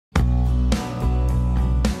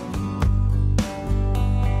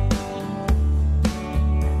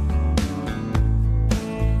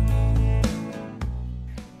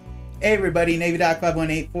Hey everybody,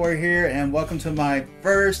 NavyDoc5184 here, and welcome to my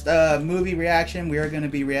first movie reaction. We are going to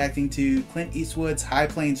be reacting to Clint Eastwood's High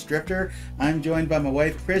Plains Drifter. I'm joined by my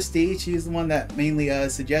wife, Cristy. She's the one that mainly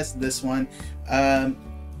suggested this one. I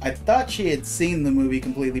thought she had seen the movie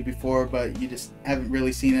completely before, but you just haven't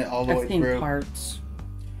really seen it all the way through. Parts.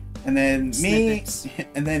 And then Snippets.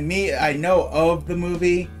 me, I know of the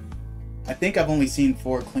movie. I think I've only seen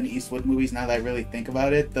 4 Clint Eastwood movies now that I really think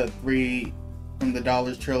about it. The 3 from the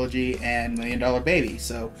Dollars Trilogy and $1 Million Baby.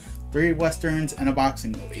 So 3 westerns and a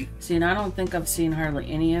boxing movie. See, and I don't think I've seen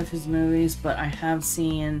hardly any of his movies, but I have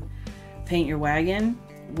seen Paint Your Wagon,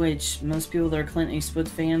 which most people that are Clint Eastwood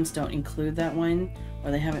fans don't include that one, or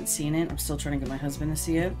they haven't seen it. I'm still trying to get my husband to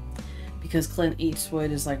see it, because Clint Eastwood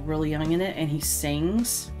is like really young in it, and he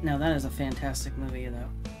sings. Now that is a fantastic movie though.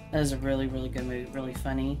 That is a really, really good movie, really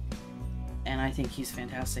funny, and I think he's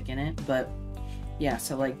fantastic in it. But yeah,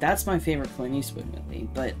 so like that's my favorite Clint Eastwood movie,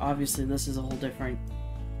 but obviously this is a whole different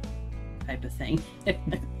type of thing.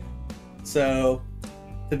 So,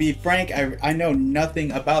 to be frank, I know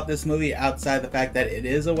nothing about this movie outside the fact that it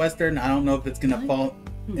is a western. I don't know if it's gonna fall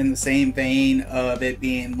in the same vein of it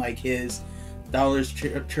being like his Dollars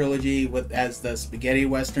trilogy with as the spaghetti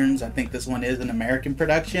westerns. I think this one is an American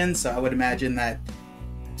production, so I would imagine that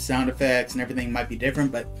sound effects and everything might be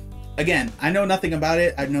different, but again, I know nothing about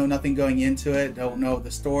it. I know nothing going into it. Don't know the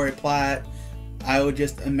story plot. I would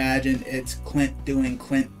just imagine it's Clint doing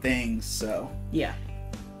Clint things. So yeah.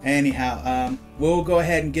 Anyhow, we'll go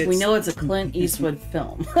ahead and get. We know it's a Clint Eastwood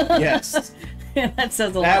film. Yes, that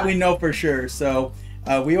says a lot. That we know for sure. So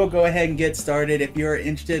we will go ahead and get started. If you're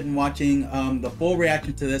interested in watching the full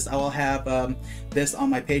reaction to this, I will have this on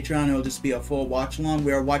my Patreon. It will just be a full watch along.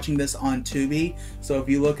 We are watching this on Tubi, so if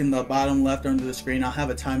you look in the bottom left under the screen, I'll have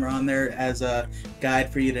a timer on there as a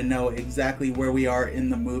guide for you to know exactly where we are in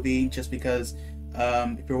the movie, just because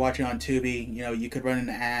if you're watching on Tubi, you know, you could run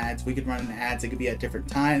into ads, we could run into ads, it could be at different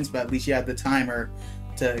times, but at least you have the timer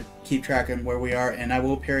to keep track of where we are. And I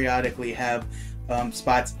will periodically have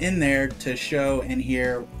spots in there to show and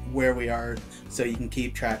hear where we are, so you can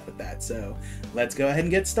keep track with that. So let's go ahead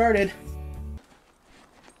and get started.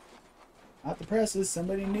 Out the presses,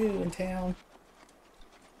 somebody new in town.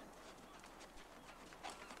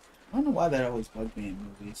 I don't know why that always bugged me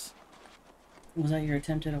in movies. Was that your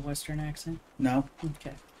attempt at a Western accent? No.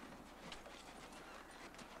 Okay.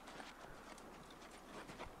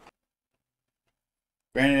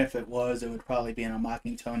 Granted, if it was, it would probably be in a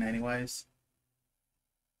mocking tone anyways.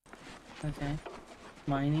 Okay.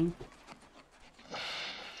 Mining.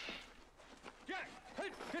 Jack,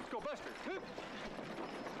 let's go, Buster.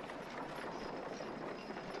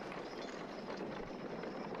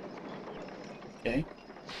 Okay.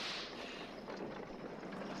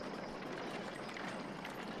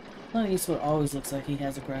 Clint Eastwood always looks like he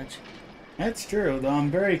has a grudge. That's true, though I'm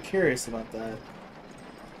very curious about that.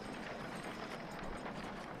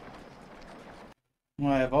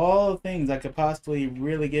 Well, of all the things that could possibly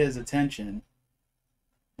really get his attention,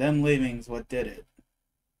 them leaving's what did it.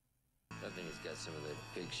 I think he's got some of that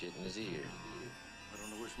pig shit in his ear. I don't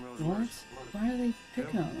know which smells What? worse. Why are they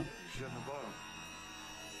picking on him? Shut in the bottom.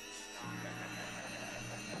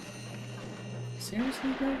 Seriously,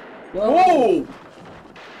 bro? Whoa!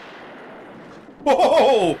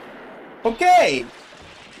 Whoa! Okay!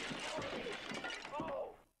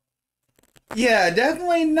 Yeah,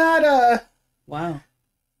 definitely not a... Wow.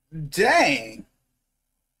 Dang!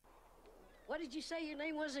 What did you say your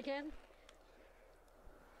name was again?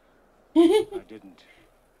 I didn't.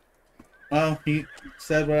 Well, he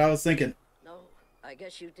said what I was thinking. No, I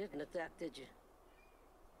guess you didn't at that, did you?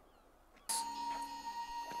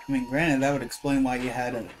 I mean, granted, that would explain why you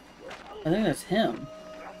had a... I think that's him.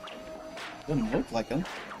 Doesn't look like him.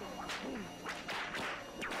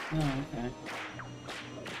 Oh, okay.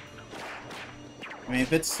 I mean,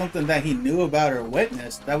 if it's something that he knew about or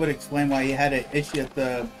witnessed, that would explain why he had an issue at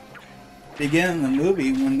the beginning of the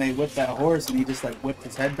movie when they whipped that horse and he just like whipped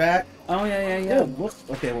his head back. Oh, yeah.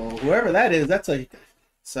 Okay, well, whoever that is, that's like...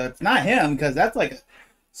 So it's not him, because that's like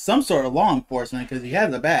some sort of law enforcement, because he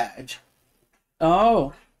has a badge.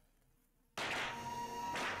 Oh.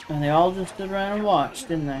 And they all just stood around and watched,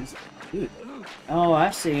 didn't they? Dude, Oh,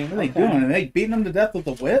 I see. what are they doing? Are they beating him to death with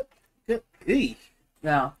a whip? Good. Eesh.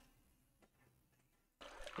 Yeah.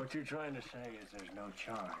 What you're trying to say is there's no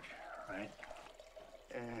charge, right?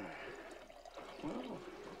 Well,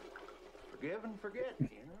 forgive and forget, you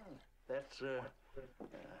know. That's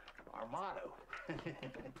our motto.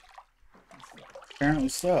 Apparently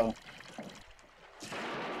so.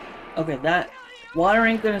 Okay, that water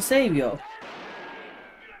ain't gonna save you.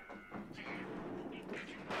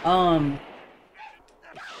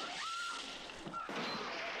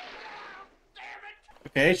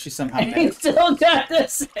 Okay, she somehow And he made it. still got the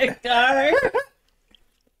cigar.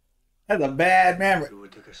 That's a bad memory. It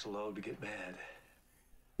would took us slow to get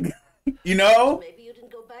bad. You know? Maybe you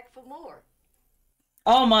didn't go back for more.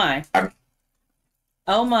 Oh my.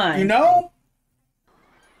 Oh my. You know?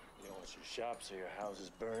 You don't want your shops or your houses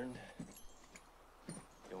burned. You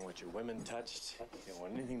don't want your women touched. You don't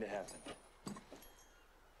want anything to happen.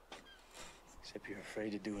 Except you're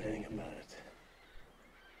afraid to do anything about it.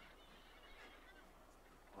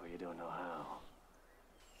 Or you don't know how.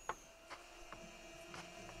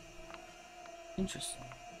 Interesting.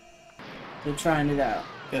 They're trying it out.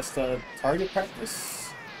 Just target practice.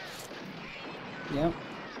 Yep.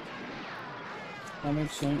 That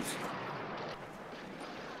makes sense.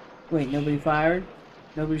 Wait, nobody fired?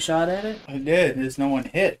 Nobody shot at it? I did. There's no one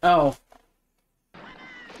hit. Oh.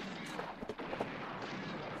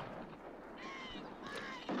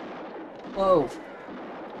 Whoa.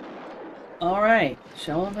 Alright.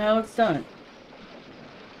 Show them how it's done.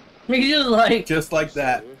 We just like... Just like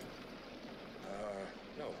that.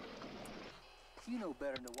 No. You know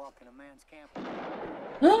better than to walk in a man's camp.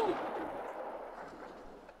 Oh.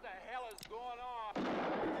 What the hell is going on?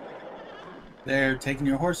 They're taking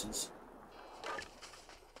your horses.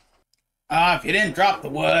 Ah, if you didn't drop the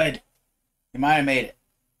wood, you might have made it.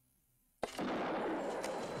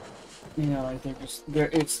 You know, like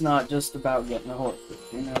it's not just about getting a horse.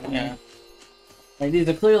 You know what I mean? Yeah. Like, these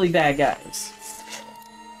are clearly bad guys.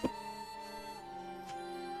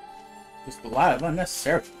 Just a lot of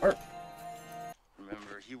unnecessary work.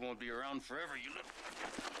 Remember, he won't be around forever, you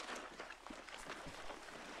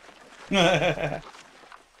little...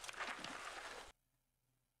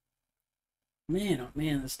 Man, oh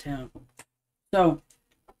man, this town. So,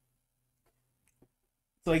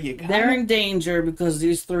 So you they're in danger because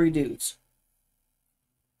these three dudes.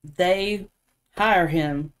 They hire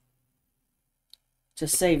him to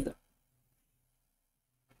save them.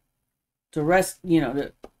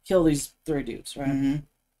 To kill these three dudes, right? Mm-hmm.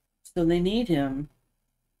 So they need him.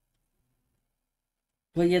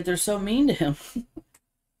 But yet they're so mean to him.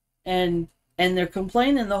 and they're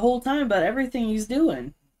complaining the whole time about everything he's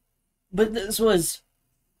doing. But this was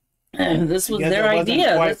their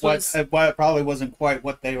idea. It probably wasn't quite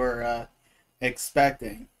what they were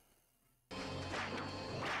expecting.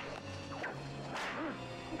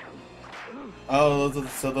 Oh, those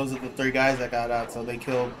are the three guys that got out. So they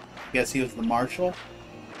killed. I guess he was the marshal.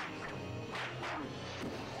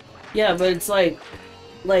 Yeah, but it's like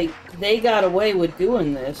they got away with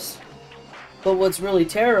doing this. But what's really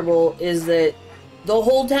terrible is that the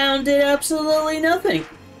whole town did absolutely nothing.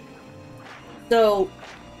 So,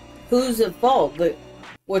 who's at fault?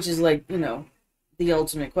 Which is like, the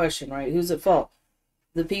ultimate question, right? Who's at fault?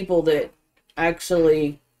 The people that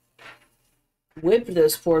actually whipped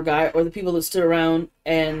this poor guy, or the people that stood around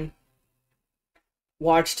and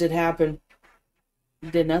watched it happen,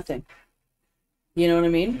 did nothing. You know what I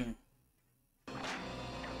mean? Mm.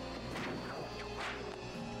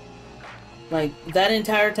 Like, that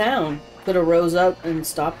entire town could have rose up and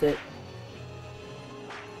stopped it.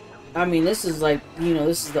 I mean, this is like,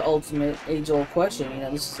 this is the ultimate age-old question.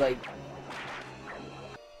 This is like...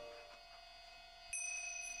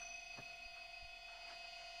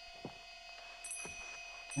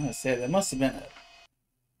 I'm gonna say, that must have been...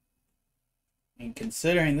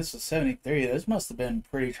 considering this was 73, this must have been a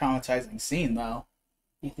pretty traumatizing scene, though.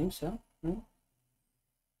 You think so? Hmm?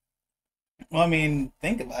 Well, I mean,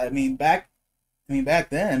 think about it. Back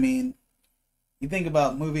then, you think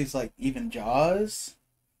about movies like even Jaws...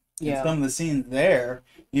 Yeah. And some of the scenes there,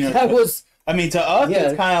 That was... to us, Yeah.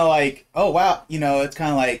 it's kind of like, oh, wow, it's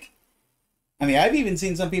kind of like, I've even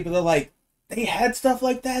seen some people that, like, they had stuff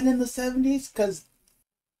like that in the 70s, because,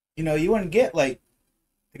 you wouldn't get, like,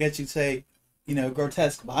 I guess you'd say,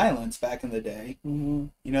 grotesque violence back in the day. Mm-hmm.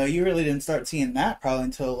 You really didn't start seeing that probably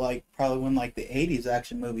until, probably when, the 80s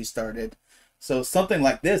action movies started. So something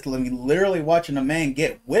like this, literally watching a man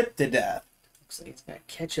get whipped to death. Looks like he's got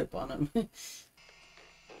ketchup on him.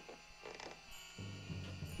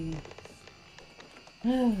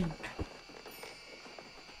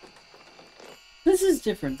 This is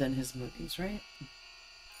different than his movies, right?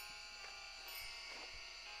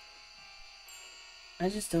 I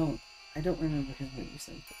don't remember his movies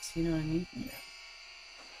like this, you know what I mean? Yeah.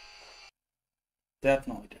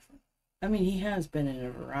 Definitely different. I mean, he has been in a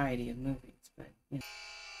variety of movies, but,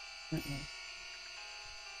 I'm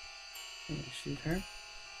gonna shoot her.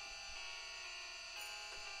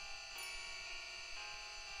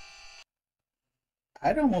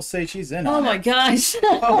 I'd almost say she's in Oh on my it. gosh!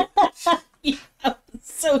 Oh. Yeah,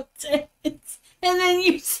 so tense. And then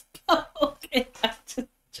you spoke.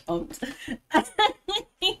 Jumped.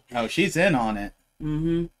 Oh, she's in on it.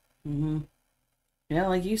 Yeah,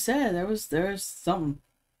 like you said, there's some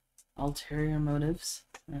ulterior motives.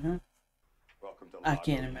 I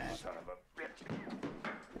can't imagine.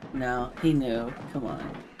 No, he knew. Come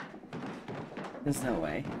on. There's no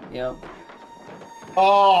way. Yep.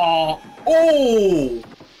 Oh! Oh!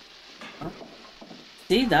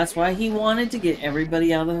 See, that's why he wanted to get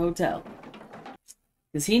everybody out of the hotel.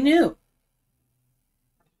 Because he knew.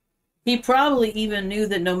 He probably even knew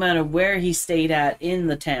that no matter where he stayed at in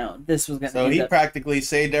the town, this was going to So he practically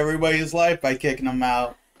saved everybody's life by kicking them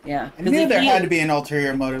out. Yeah. I knew there had to be an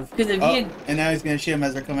ulterior motive. Because if he had... And now he's going to shoot them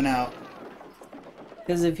as they're coming out.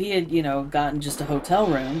 Because if he had, you know, gotten just a hotel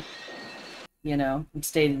room, you know, and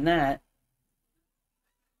stayed in that,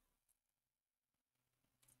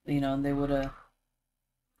 you know, they would have...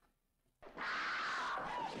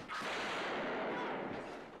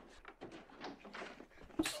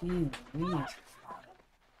 Jeez.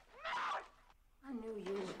 I knew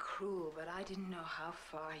you were cruel, but I didn't know how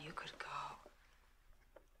far you could go.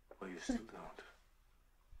 Well, you still don't.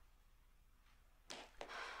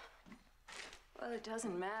 Well, it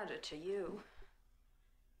doesn't matter to you.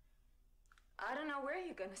 I don't know where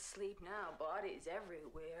you're gonna sleep now. Bodies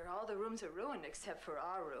everywhere. All the rooms are ruined except for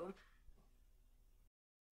our room.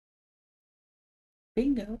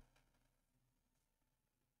 Bingo.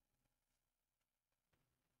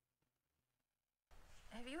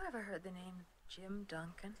 Have you ever heard the name Jim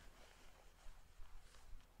Duncan?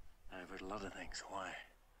 I've heard a lot of things. Why?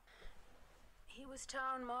 He was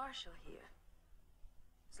town marshal here.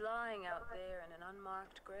 He's lying out there in an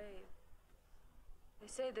unmarked grave. They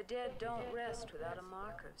say the dead don't rest without a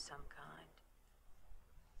marker of some kind.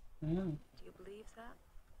 Do you believe that?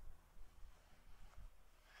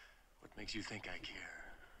 What makes you think I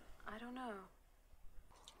care? I don't know.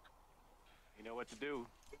 You know what to do.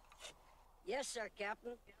 Yes, sir,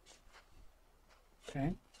 Captain.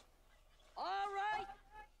 Okay. All right.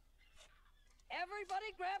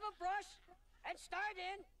 Everybody grab a brush and start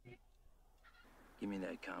in. Give me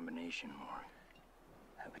that combination, Morg.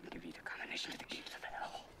 I would give you the combination to the gates of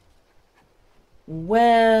hell.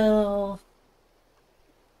 Well...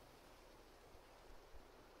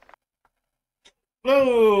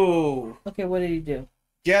 Whoa! Okay, what did he do?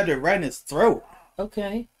 Jabbed it right in his throat.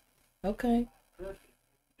 Okay. Okay.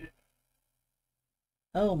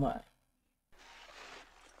 Oh my.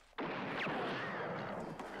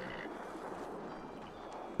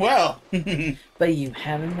 Well. But you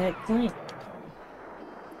haven't that clean.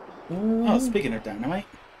 Oh, speaking of dynamite.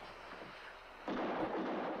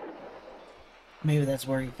 Maybe that's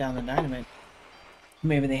where he found the dynamite.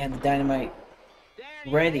 Maybe they had the dynamite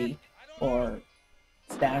ready or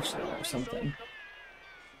stashed there or something.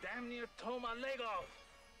 Damn near tore my leg off.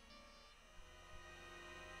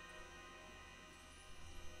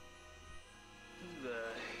 Who the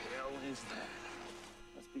hell is that?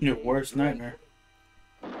 Your worst nightmare.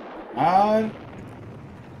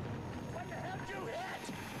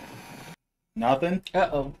 Nothing?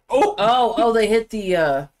 Uh-oh. Oh! Oh, they hit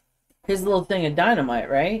the, his little thing of dynamite,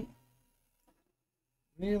 right?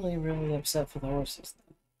 Really, really upset for the horses.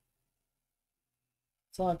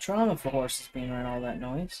 It's a lot of trauma for horses being around all that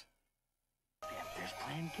noise. There's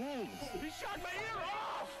playing games. He shot my ear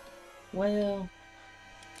off! Well...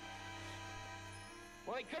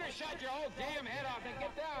 Well, he could have shot your whole damn head off and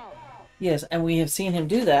get down. Yes, and we have seen him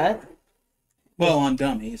do that. Well, on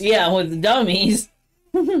dummies. Yeah, with the dummies.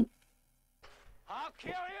 I'll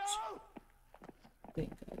kill you!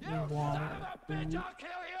 Think You son of a bitch, I'll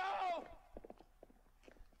kill you!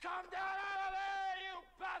 Come down out of there, you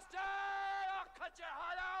bastard! I'll cut your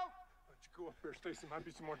heart out! Why don't you go up there, Stacy? Might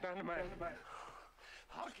be some more dynamite.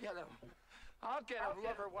 I'll get him. I'll get him,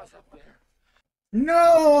 whoever was up there.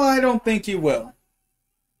 No, I don't think you will.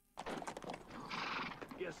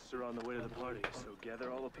 Guests are on the way to the party, so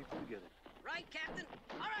gather all the people together. Right, Captain?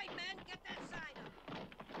 All right, men, get that sign up.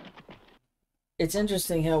 It's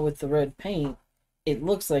interesting how with the red paint, it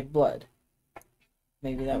looks like blood.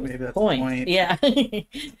 Maybe that was Maybe the that's the point. point. Yeah.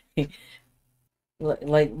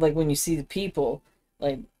 like when you see the people,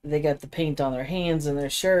 like they got the paint on their hands and their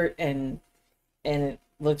shirt, and it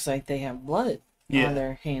looks like they have blood on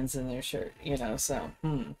their hands and their shirt. You know, so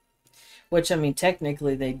which I mean,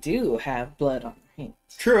 technically they do have blood on their hands.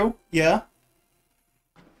 True. Yeah.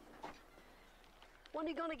 When are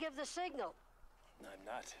you going to give the signal? I'm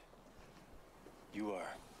not. You are.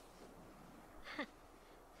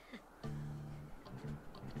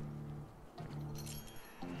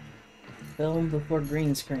 Film before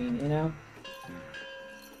green screen, you know?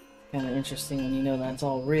 Kind of interesting when you know that's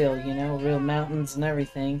all real, you know? Real mountains and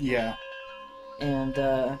everything. Yeah. And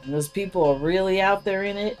those people are really out there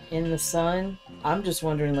in it, in the sun. I'm just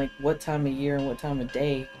wondering, like, what time of year and what time of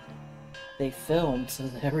day they filmed so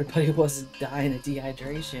that everybody wasn't dying of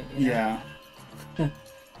dehydration. You know? Yeah.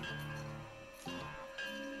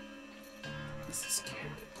 This is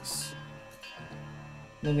curious.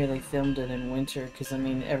 Maybe they filmed it in winter because, I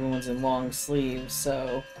mean, everyone's in long sleeves,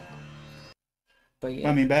 so. But yeah.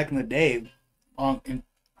 I mean, back in the day, in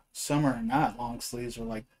summer or not, long sleeves were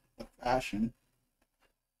like the fashion.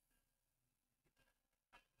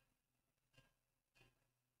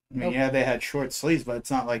 I mean, yeah, they had short sleeves, but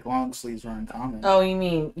it's not like long sleeves were uncommon. Oh, you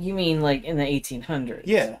mean like in the 1800s?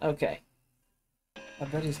 Yeah. Okay. I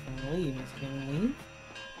bet he's gonna leave. He's gonna leave?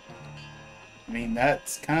 I mean,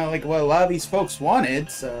 that's kind of like what a lot of these folks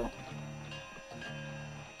wanted, so.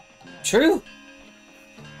 True.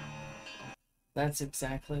 That's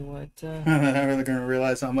exactly what. They're going to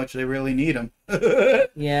realize how much they really need them.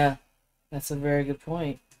 Yeah, that's a very good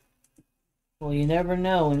point. Well, you never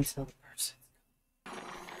know until the person.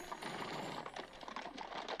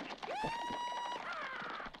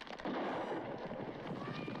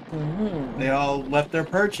 They all left their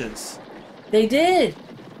perches. They did.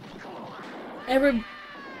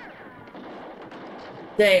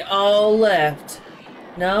 They all left.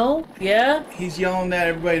 No? Yeah? He's yelling at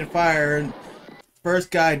everybody to fire, and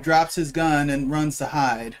first guy drops his gun and runs to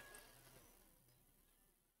hide.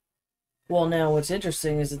 Well, now what's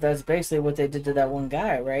interesting is that that's basically what they did to that one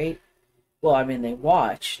guy, right? Well, I mean, they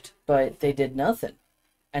watched, but they did nothing.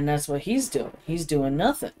 And that's what he's doing. He's doing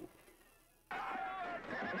nothing.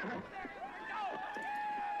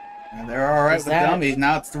 And they're alright with that dummies.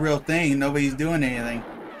 Now it's the real thing. Nobody's doing anything.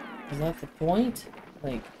 Is that the point?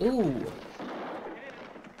 Like, ooh.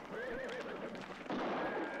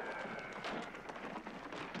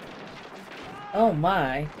 Oh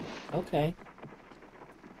my. Okay.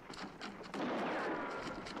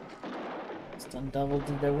 It's done double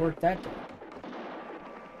did their work that day.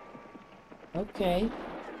 Okay.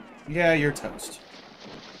 Yeah, you're toast.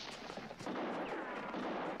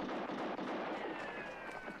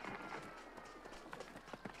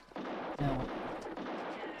 No.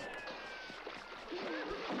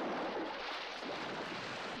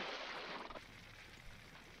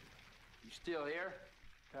 You still here?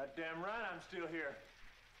 Goddamn right I'm still here.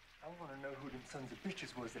 I want to know who them sons of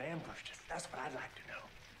bitches was that ambushed us. That's what I'd like to know.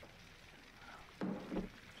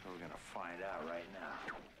 So we're gonna find out right now.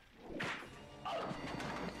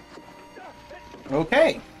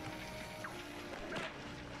 Okay.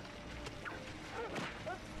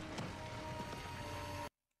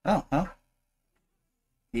 Oh, well.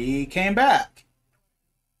 He came back.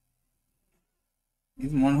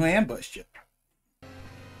 He's the one who ambushed you.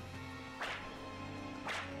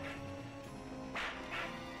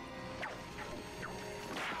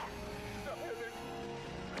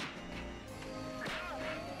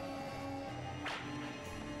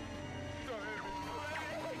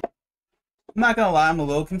 I'm not gonna lie, I'm a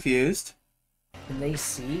little confused. Can they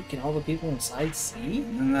see? Can all the people inside see?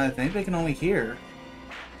 And I think they can only hear.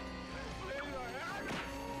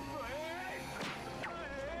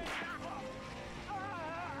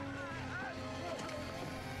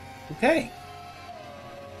 Okay.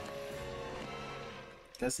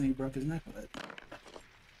 Guessing he broke his neck with it.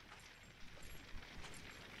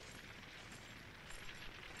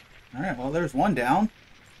 Alright, well there's one down.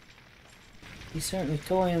 He's certainly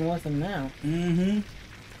toying with them now. Mm-hmm.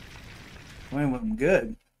 Toying with them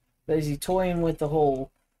good. But is he toying with the whole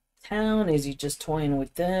town? Is he just toying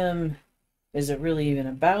with them? Is it really even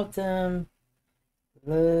about them? A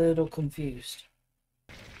little confused.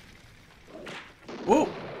 Whoa!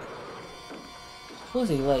 Was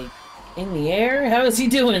he, like, in the air? How is he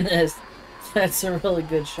doing this? That's a really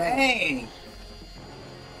good shot. Dang!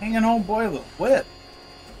 Hanging old boy with a whip.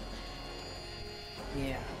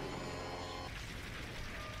 Yeah.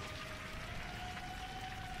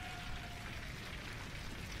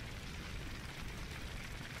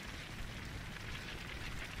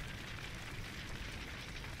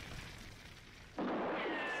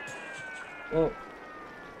 Whoa.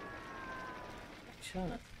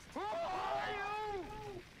 Shut up.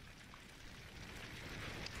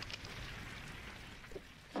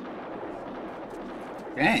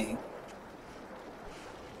 Dang.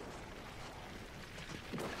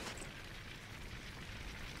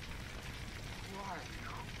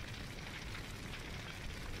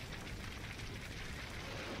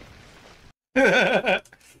 What's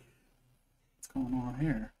going on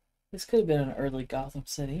here? This could have been an early Gotham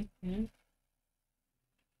City. Yeah.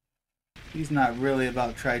 He's not really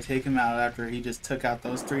about to try to take him out after he just took out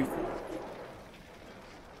those three.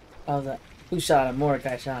 Oh, that. Who shot him?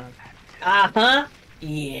 Mordecai shot him. Uh-huh.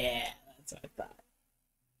 Yeah, that's what I thought.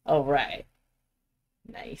 All right.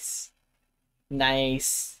 Nice.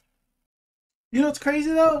 Nice. You know what's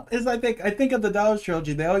crazy though is I think of the Dollars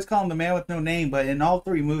trilogy. They always call him the Man with No Name, but in all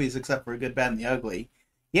three movies except for Good, Bad, and the Ugly,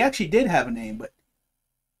 he actually did have a name, but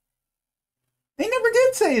they never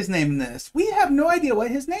did say his name in this. We have no idea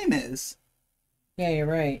what his name is. Yeah, you're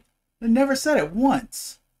right. They never said it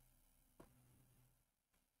once.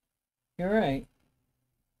 You're right.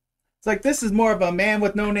 It's like this is more of a Man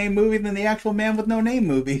with No Name movie than the actual Man with No Name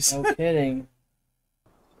movies. No kidding.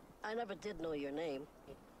 I never did know your name.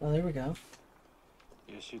 Well, there we go.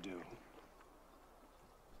 Yes, you do.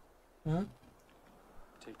 Huh?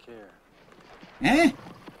 Take care. Eh?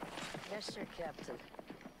 Yes, sir, Captain.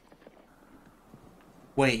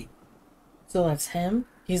 Wait. So that's him?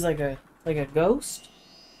 He's like a ghost?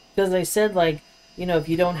 Because they said, like, you know, if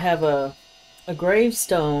you don't have a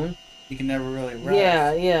gravestone... You can never really rest.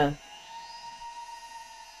 Yeah, yeah.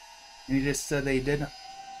 And he just said they didn't.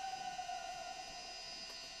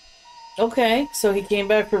 Okay, so he came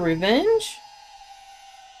back for revenge?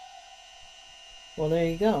 Well, there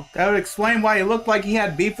you go. That would explain why he looked like he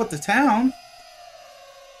had beef with the town.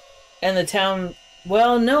 And the town...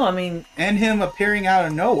 Well, no, I mean... And him appearing out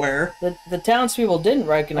of nowhere. The townspeople didn't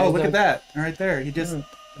recognize him. Oh, look at that. Right there. He just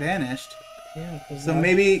vanished. Yeah, so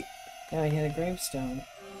maybe... Yeah, he had a gravestone.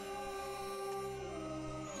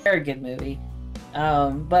 Very good movie.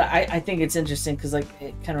 But I think it's interesting because, like,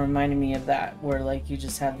 it kind of reminded me of that, where, like, you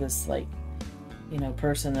just have this, like, you know,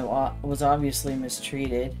 person that was obviously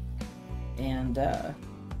mistreated. And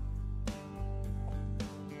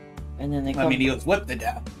then they come... I mean, he was whipped to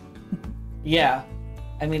death. Yeah.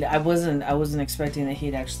 I mean, I wasn't expecting that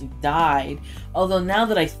he'd actually died. Although now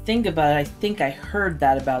that I think about it, I think I heard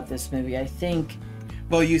that about this movie. I think...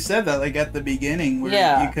 Well, you said that, like, at the beginning. Where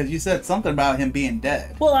yeah. Because you said something about him being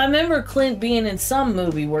dead. Well, I remember Clint being in some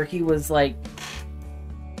movie where he was, like...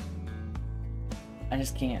 I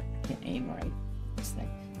just can't aim right. This thing.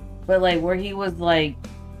 But, like, where he was, like...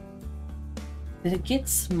 Did it get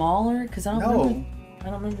smaller? Because I don't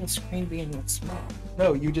remember the screen being that small.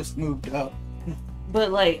 No, you just moved up.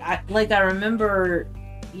 But I remember,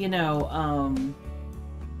 you know,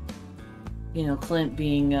 Clint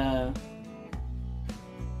being no,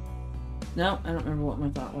 I don't remember what my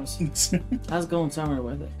thought was. I was going somewhere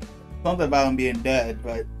with it. Something about him being dead,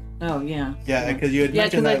 but oh yeah. Yeah, because you had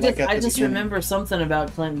mentioned that. Yeah, I just remember something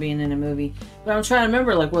about Clint being in a movie. But I'm trying to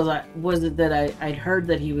remember, like, was it that I'd heard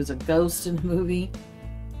that he was a ghost in a movie,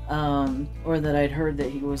 or that I'd heard that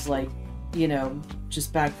he was, like, you know,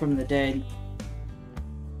 just back from the dead.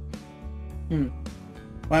 Well,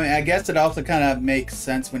 I mean, I guess it also kind of makes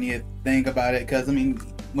sense when you think about it, because I mean,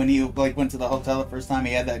 when he like went to the hotel the first time,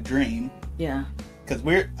 he had that dream. Yeah. Because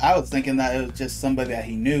I was thinking that it was just somebody that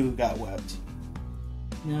he knew who got whipped.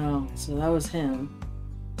 No, so that was him.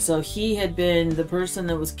 So he had been the person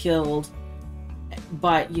that was killed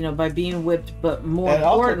by being whipped, but more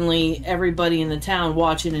importantly, everybody in the town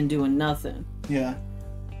watching and doing nothing. Yeah.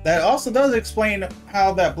 That also does explain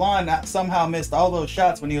how that blonde somehow missed all those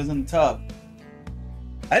shots when he was in the tub.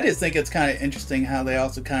 I just think it's kind of interesting how they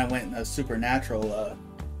also kind of went in a supernatural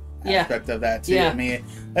aspect of that too. Yeah. I mean,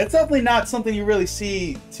 that's definitely not something you really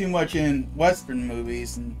see too much in Western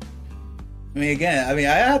movies. And I mean, again, I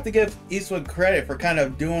have to give Eastwood credit for kind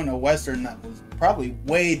of doing a Western that was probably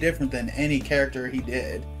way different than any character he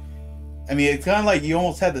did. I mean, it's kind of like you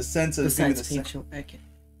almost had the sense of doing the same.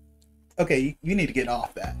 Okay, you need to get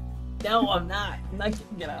off that. No, I'm not. I'm not gonna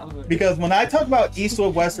get out of it. Because when I talk about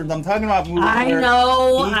Eastwood Westerns, I'm talking about movies where he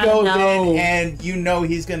goes in and you know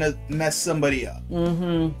he's gonna mess somebody up.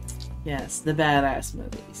 Mm-hmm. Yes, the badass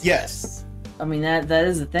movies. Yes. I mean, that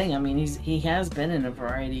is the thing. I mean, he has been in a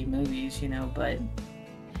variety of movies, you know, but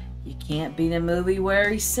you can't beat a movie where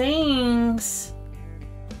he sings.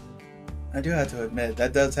 I do have to admit,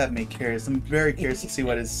 that does have me curious. I'm very curious to see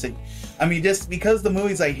what his I mean, just because the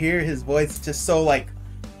movies I hear his voice just so, like,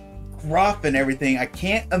 gruff and everything, I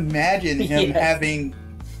can't imagine him having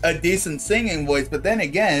a decent singing voice. But then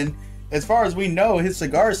again, as far as we know, his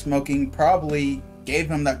cigar smoking probably gave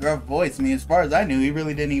him that gruff voice. I mean, as far as I knew, he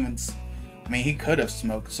really didn't even... I mean, he could have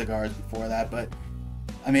smoked cigars before that, but...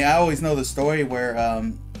 I mean, I always know the story where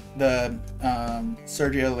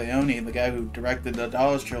Sergio Leone, the guy who directed the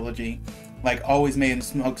Dollars trilogy, like, always made him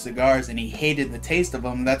smoke cigars, and he hated the taste of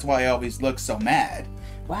them. That's why he always looked so mad.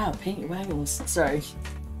 Wow, Paint Your Wagon was... Sorry.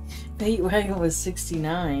 Paint Your Wagon was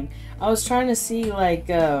 69. I was trying to see, like,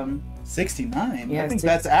 69? Yeah, I think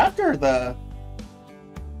that's after the...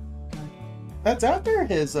 That's after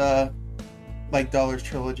his, like, Dollars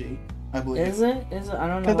trilogy, I believe. Is it? I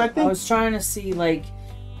don't know. I was trying to see, like,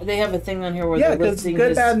 They have a thing on here where Yeah, they're because listing Good,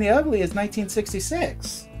 his... Bad, and the Ugly is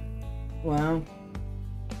 1966. Wow.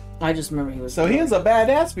 I just remember he was... So he was a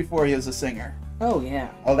badass before he was a singer. Oh, yeah.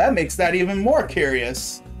 Oh, that makes that even more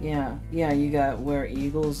curious. Yeah. Yeah, you got Where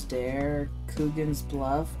Eagles Dare, Coogan's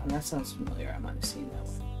Bluff, and that sounds familiar. I might have seen that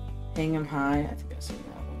one. Hang 'em High, I think I've seen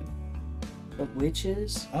that one. The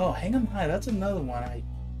Witches. Oh, Hang 'em High, that's another one I...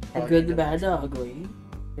 The Good, the Bad, the Ugly.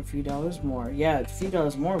 For a few dollars more. Yeah, a few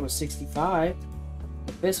dollars more was 65.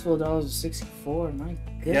 A fistful of dollars was 64. My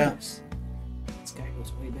goodness. Yeah. This guy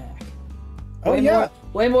goes way back. Oh, yeah.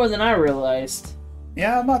 Way more than I realized.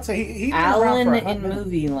 Yeah, I'm about to say he Alan in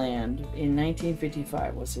Movie Land in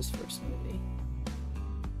 1955 was his first movie.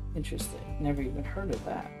 Interesting. Never even heard of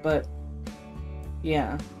that. But,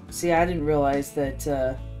 yeah. See, I didn't realize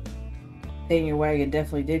that Paint Your Wagon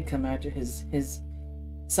definitely did come after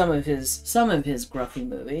some of his gruffy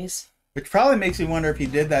movies. Which probably makes me wonder if he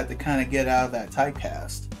did that to kind of get out of that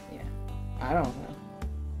typecast. Yeah, I don't know.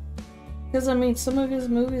 Because, I mean, some of his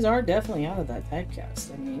movies are definitely out of that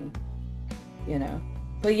typecast. I mean, you know.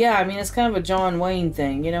 But yeah, I mean, it's kind of a John Wayne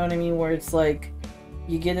thing, you know what I mean? Where it's like,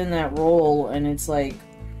 you get in that role and it's like...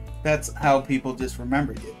 That's how people just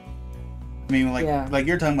remember you. I mean, like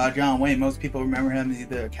you're talking about John Wayne, most people remember him as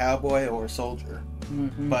either a cowboy or a soldier.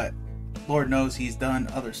 Mm-hmm. But Lord knows he's done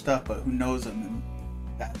other stuff, but who knows him and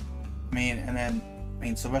that. I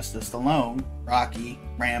mean, Sylvester Stallone, Rocky,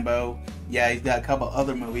 Rambo. Yeah, he's got a couple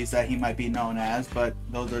other movies that he might be known as, but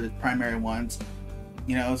those are the primary ones.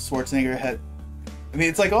 You know, Schwarzenegger had... I mean,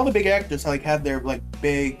 it's like all the big actors like had their like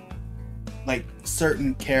big, like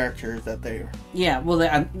certain characters that they... Yeah, well,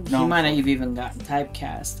 he might not have even gotten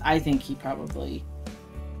typecast. I think he probably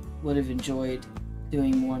would have enjoyed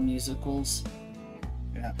doing more musicals.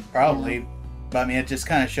 Yeah, probably. Yeah. But I mean, it just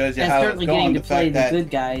kind of shows you and how certainly it's going. getting to play the good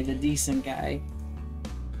guy, the decent guy.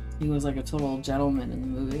 He was like a total gentleman in the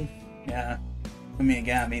movie. Yeah. I mean,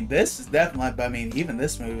 again, I mean, this is definitely, but I mean, even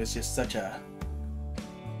this movie was just such a...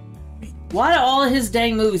 Why do all of his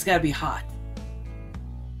dang movies gotta be hot?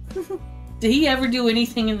 Did he ever do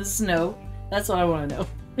anything in the snow? That's what I want to know.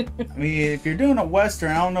 I mean, if you're doing a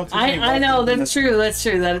Western, I don't know if there's any I know, Westerns that's true, that's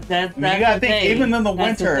true. That's I mean, you gotta think, even in the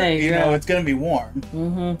winter, you know, it's gonna be warm.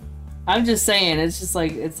 Mm-hmm. I'm just saying, it's just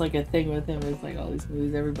like, it's like a thing with him. It's like all these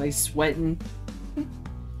movies, everybody's sweating.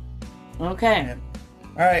 Okay. Yeah.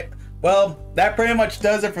 Alright, well, that pretty much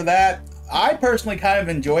does it for that. I personally kind of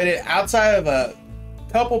enjoyed it. Outside of a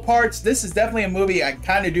couple parts, this is definitely a movie I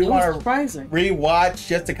kind of do want to rewatch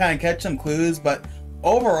just to kind of catch some clues, but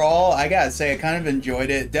overall, I gotta say, I kind of enjoyed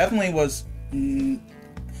it. Definitely was...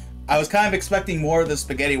 I was kind of expecting more of the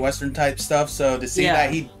spaghetti western type stuff, so to see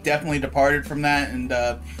that he definitely departed from that and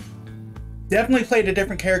definitely played a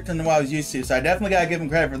different character than what I was used to, so I definitely gotta give him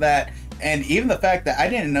credit for that. And even the fact that I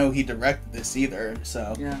didn't know he directed this either,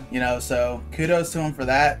 so, you know, so kudos to him for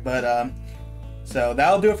that. But, so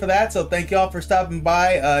that'll do it for that. So thank you all for stopping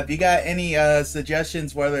by. If you got any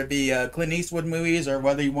suggestions, whether it be Clint Eastwood movies or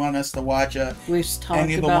whether you want us to watch we've talked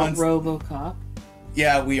any of the about ones... RoboCop.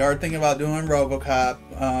 Yeah, we are thinking about doing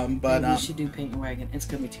RoboCop, but maybe we should do Paint Your Wagon. It's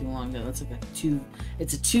gonna be too long though. It's like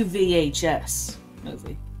it's a 2 VHS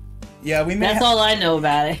movie. Yeah, we may. That's all I know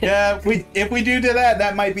about it. Yeah, if we do that,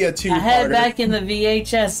 that might be a 2-parter. I had it back in the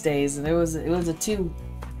VHS days, and it was a two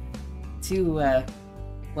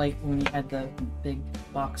like when you had the big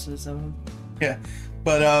boxes of them. Yeah,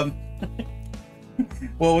 but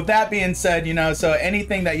well, with that being said, you know, so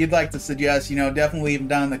anything that you'd like to suggest, you know, definitely leave them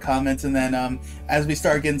down in the comments, and then as we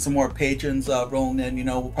start getting some more patrons rolling in, you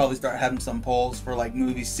know, we'll probably start having some polls for like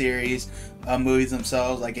movie series, movies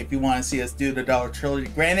themselves. Like if you want to see us do the Dollar Trilogy,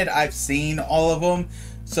 granted, I've seen all of them,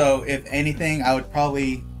 so if anything, I would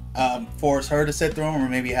probably force her to sit through them, or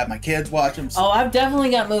maybe have my kids watch them. Oh, I've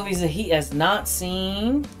definitely got movies that he has not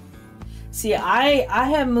seen. See, I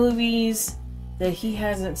have movies that he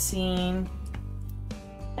hasn't seen,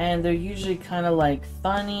 and they're usually kind of like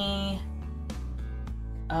funny.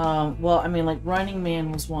 Well, I mean, like Running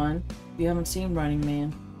Man was one. You haven't seen Running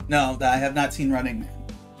Man? No, I have not seen Running Man.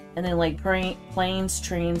 And then like Planes,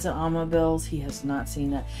 Trains, and Automobiles, he has not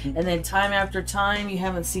seen that. And then Time After Time, you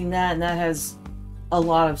haven't seen that, and that has a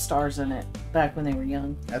lot of stars in it back when they were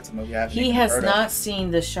young. That's a movie I haven't He has not seen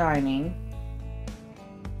The Shining.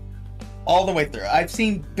 All the way through. I've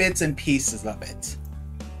seen bits and pieces of it.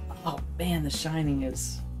 Oh man, The Shining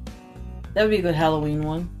is... That would be a good Halloween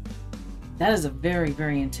one. That is a very,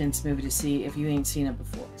 very intense movie to see if you ain't seen it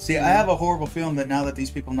before. See, I have a horrible feeling that now that these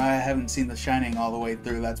people know I haven't seen The Shining all the way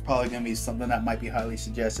through, that's probably going to be something that might be highly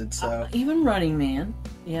suggested. So even Running Man,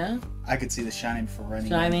 yeah. I could see The Shining for Running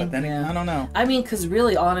Shining, Man, but then yeah. I don't know. I mean, because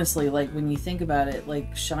really, honestly, like when you think about it,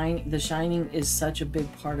 like The Shining is such a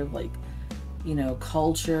big part of like, you know,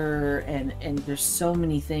 culture, and there's so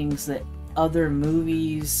many things that other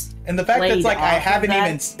movies. And the fact that it's like I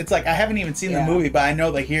haven't even seen Yeah. the movie, but I know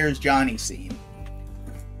the Here's Johnny scene.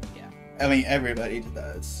 Yeah. I mean, everybody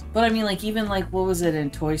does. But I mean, like even like what was it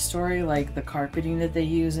in Toy Story? Like the carpeting that they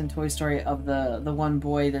use in Toy Story of the one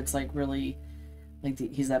boy that's like really, like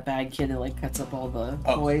he's that bad kid that like cuts up all the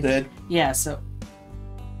toys. Sid. Yeah, so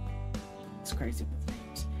it's crazy with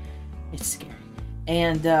names. It's scary.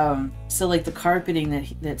 And so like the carpeting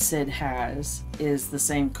that Sid has is the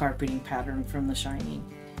same carpeting pattern from The Shining.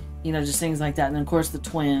 You know, just things like that. And then of course the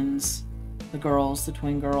twins, the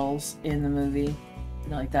twin girls in the movie. You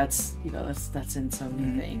know, like that's in so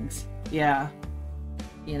many things. Yeah.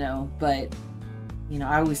 You know, but you know,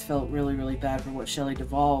 I always felt really, really bad for what Shelley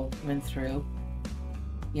Duvall went through.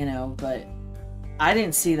 You know, but I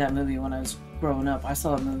didn't see that movie when I was growing up. I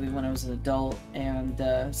saw a movie when I was an adult,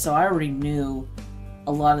 and so I already knew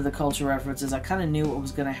a lot of the cultural references. I kind of knew what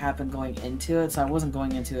was going to happen going into it, so I wasn't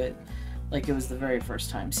going into it like it was the very first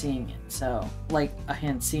time seeing it. So, like, I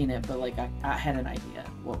hadn't seen it, but like I had an idea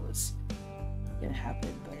what was going to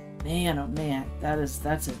happen. But man, oh man,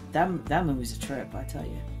 that movie's a trip, I tell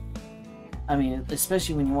you. I mean,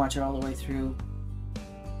 especially when you watch it all the way through,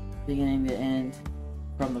 beginning to end.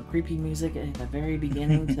 From the creepy music at the very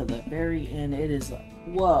beginning to the very end, it is like,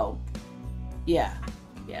 whoa. Yeah.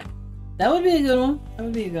 Yeah. That would be a good one. That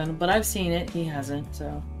would be a good one. But I've seen it. He hasn't,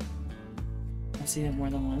 so I've seen it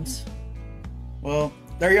more than once. Well,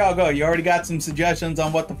 there y'all go. You already got some suggestions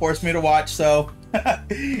on what to force me to watch, so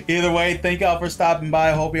either way, thank y'all for stopping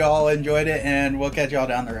by. Hope y'all enjoyed it, and we'll catch y'all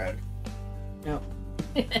down the road.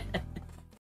 Yep.